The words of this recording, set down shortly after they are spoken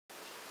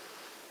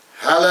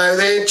Hello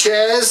there,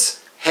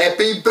 Chaz.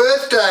 Happy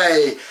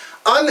birthday.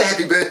 I'm the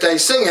Happy Birthday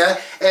Singer,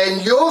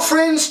 and your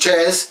friends,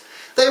 Chaz,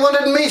 they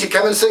wanted me to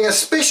come and sing a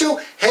special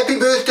happy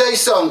birthday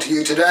song to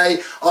you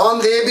today on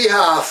their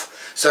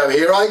behalf. So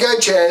here I go,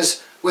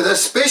 Chaz, with a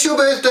special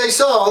birthday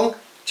song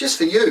just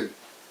for you.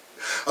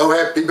 Oh,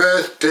 happy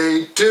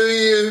birthday to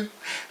you.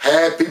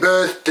 Happy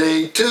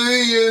birthday to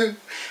you.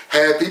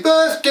 Happy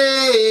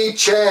birthday,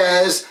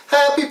 Chaz.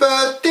 Happy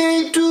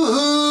birthday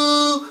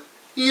to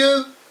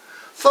you.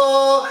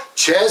 For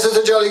Chaz is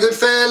a jolly good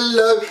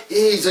fellow,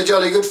 he's a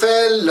jolly good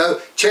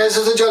fellow, Chaz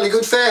is a jolly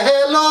good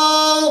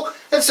fellow,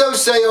 and so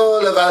say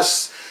all of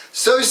us,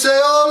 so say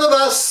all of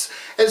us,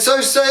 and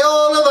so say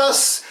all of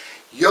us.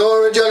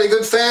 You're a jolly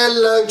good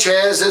fellow,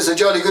 Chaz is a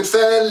jolly good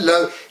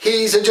fellow,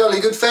 he's a jolly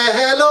good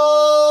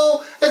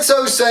fellow, and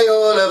so say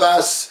all of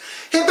us.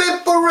 Hip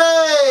hip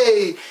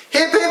hooray,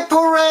 hip hip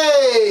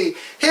hooray,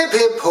 hip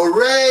hip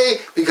hooray,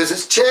 because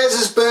it's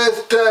Chaz's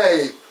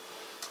birthday.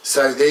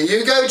 So there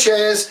you go,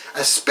 Chaz,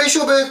 a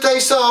special birthday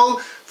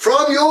song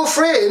from your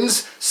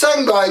friends,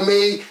 sung by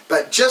me,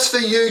 but just for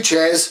you,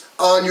 Chaz,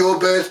 on your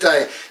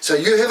birthday. So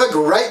you have a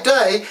great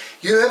day,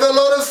 you have a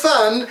lot of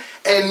fun,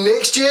 and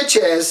next year,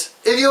 Chaz,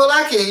 if you're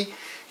lucky,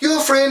 your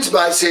friends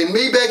might send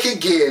me back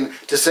again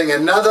to sing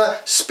another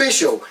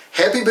special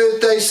happy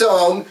birthday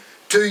song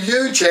to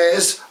you,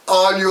 Chaz,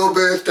 on your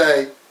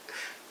birthday.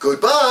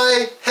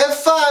 Goodbye, have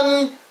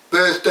fun,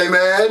 birthday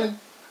man.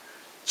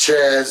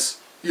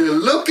 Chaz. You're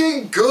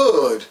looking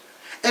good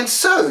and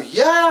so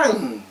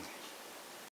young.